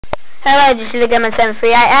Hello, this is LegoMan738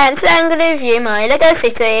 and today I'm going to review my Lego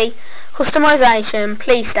City Customization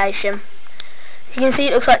police station. As you can see,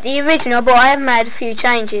 it looks like the original, but I have made a few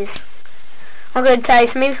changes. I'm going to tell you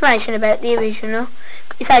some information about the original.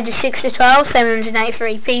 It's ages 6 to 12,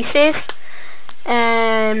 783 pieces.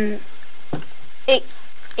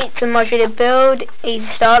 It's a modular build, easy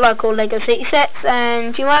to start like all Lego City sets,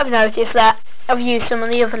 and you might have noticed that I've used some of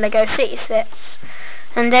the other Lego City sets.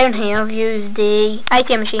 And down here I've used the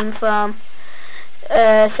ATM machine from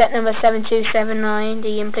set number 7279,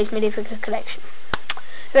 the Police Minifigures collection.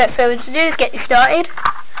 Without further ado, let's get this started.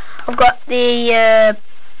 I've got the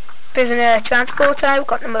prisoner transporter. I've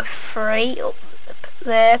got number 3 up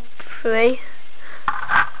there, 3.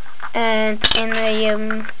 And in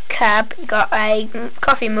the cab, got a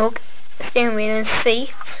coffee mug, a steering wheel and seat.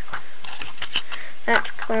 That's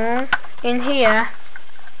cool. In here,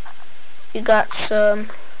 you got some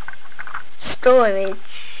storage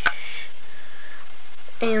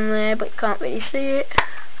in there, but you can't really see it.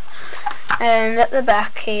 And at the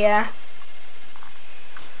back here,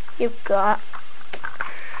 you've got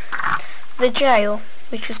the jail,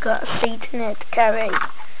 which has got a seat in it to carry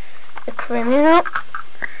the criminal.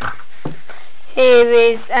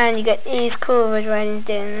 And you get these coverage ratings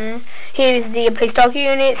down there. Here is the police dog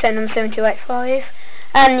unit, set number 7285,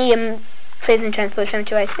 and the prison transport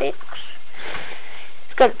 7286.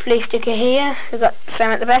 It's got the police sticker here. We've got the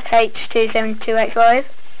same at the back, H27285,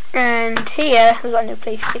 and here we've got a new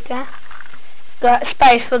police sticker. Got a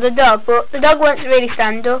space for the dog, but the dog won't really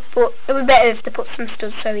stand up, but it would be better if they put some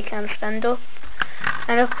studs so he can stand up.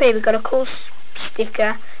 And up here we've got a cool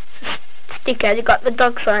sticker. You've got the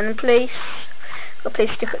dog sign and police. Got a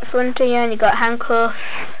police sticker at the front here, and you've got handcuffs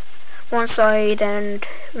one side and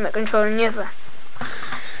remote control on the other.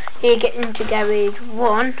 Here you get into garage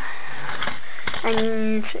 1,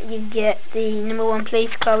 and you get the number 1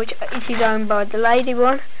 police car, which is owned by the lady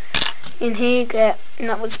one. In here you get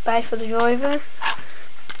not much space for the driver.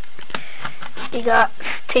 You got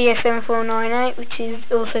TS7498, which is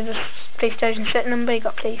also the police station set number. You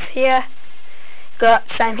got police here. You got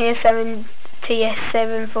same here,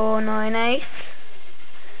 TS7498.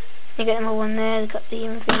 You get number 1 there. You got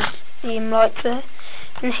the lights there.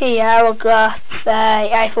 And here I've got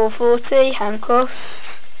a A440, handcuffs,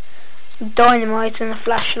 some dynamite and a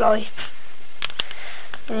flashlight.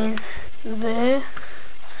 In there.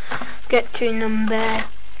 Get to number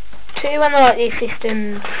 2 and I like these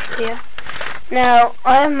systems here. Now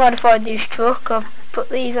I have modified this truck. I've put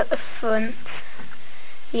these at the front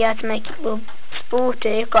here to make it more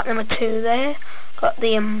sporty. I've got number 2 there. Got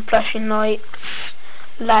the flashing lights,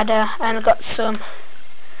 ladder, and I've got some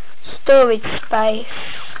storage space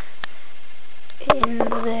in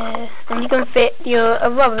there, and you can fit your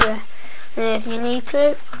robber if you need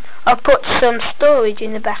to. I've put some storage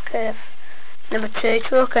in the back of number 2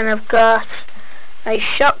 truck, and I've got a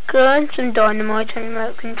shotgun, some dynamite and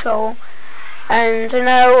remote control. And I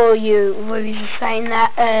know all you reviews are saying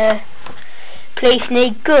that police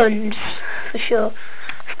need guns for sure.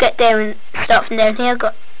 Let's get there and start from down here.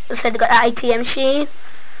 I said I've got an ATM machine,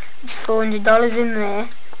 which is $400 in there.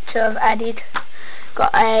 So I've added,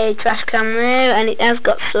 got a trash can there, and it has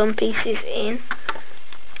got some pieces in.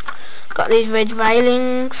 Got these red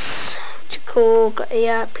railings, which are cool. Got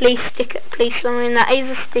a police sticker, police sign. That is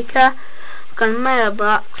a sticker. Got a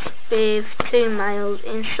mailbox with 2 mails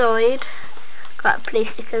inside. Got a police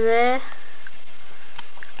sticker there.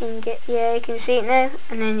 You can see it now.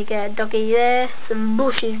 And then you get a doggy there, some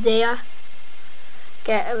bushes there.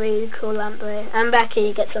 Get a really cool lamp there. And back here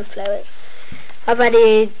you get some flowers. I've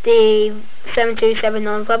added the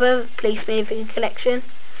 7279 rubber police minifigure collection.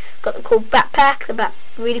 Got the cool backpack, the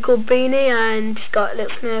really cool beanie, and got a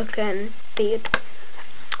little smoke and beard.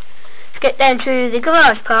 Let's get down to the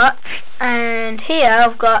garage parts, and here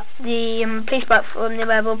I've got the police bike from the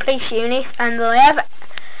mobile police unit, and I have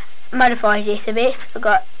modified it a bit. I've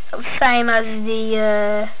got the same as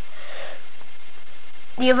the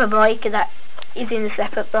other bike that is in a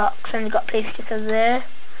separate box, and you've got police stickers there.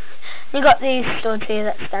 You got these studs here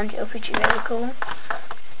that stand it up, which is very cool.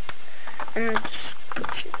 And put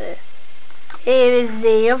it there. Here is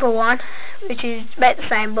the other one, which is about the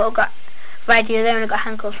same, but I've got radio there and I've got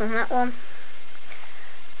handcuffs on that one.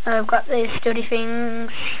 I've got these study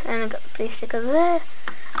things, and I've got the police sticker there.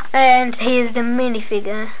 And here's the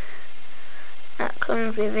minifigure that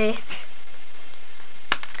comes with it.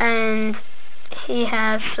 And he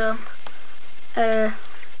has some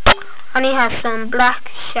and he has some black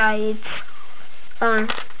shades on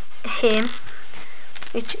him,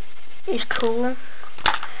 which is cool.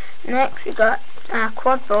 Next we got a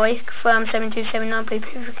quad bike from 7279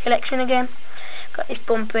 People Collection again. Got this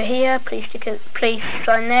bumper here, police sticker, police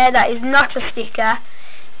sign there. That is not a sticker,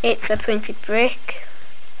 it's a printed brick.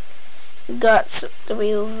 We got the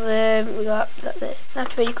wheels there, we got that there.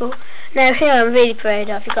 That's really cool. Now here I'm really proud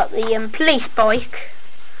of, you got the police bike.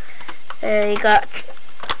 You got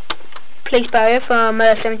police barrier from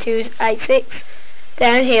 7286.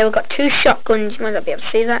 Down here we've got 2 shotguns, you might not be able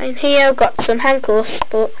to see that in here. We've got some handcuffs,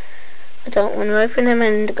 but I don't want to open them,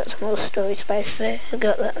 and I've got some more storage space there. I've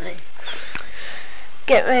got that thing.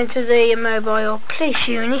 Get round to the mobile police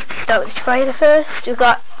unit. Start with the trailer first. We've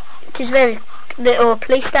got this very little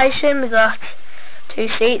police station. We've got 2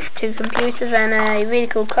 seats, 2 computers, and a really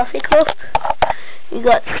cool coffee cup. We've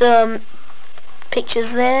got some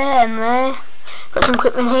pictures there and there. Got some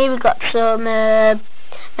equipment here. We've got some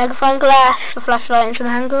megaphone glass, a flashlight, and some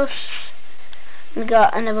handcuffs. We've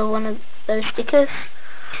got another one of those stickers.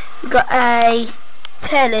 We've got a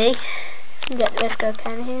telly. We got the Let's Go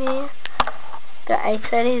can in here. Got a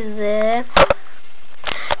telly there.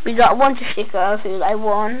 We got one to stick off, who I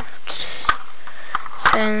want.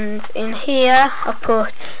 And in here I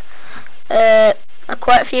put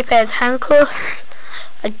quite a few pairs of handcuffs,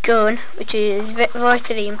 a gun, which is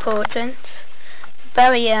vitally important, a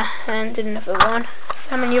barrier, and another one.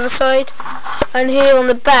 I'm on the other side. And here on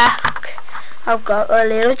the back I've got a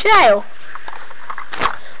little jail.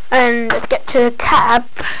 And let's get to the cab,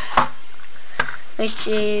 which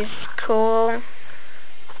is cool.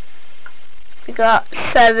 We got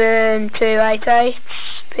 7288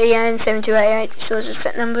 PN 7288, so it's a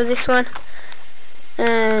set number, this one.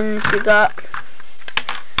 And we got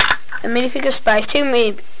a minifigure space, 2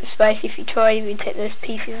 mini space if you try, if you take those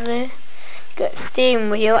pieces there. Got a steering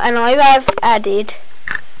wheel, and I have added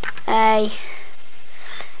a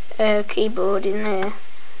keyboard in there.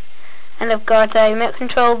 And I've got a remote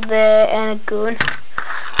control there and a gun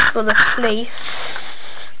for the police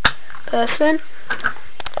person.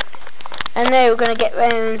 And now we're going to get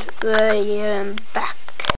round the back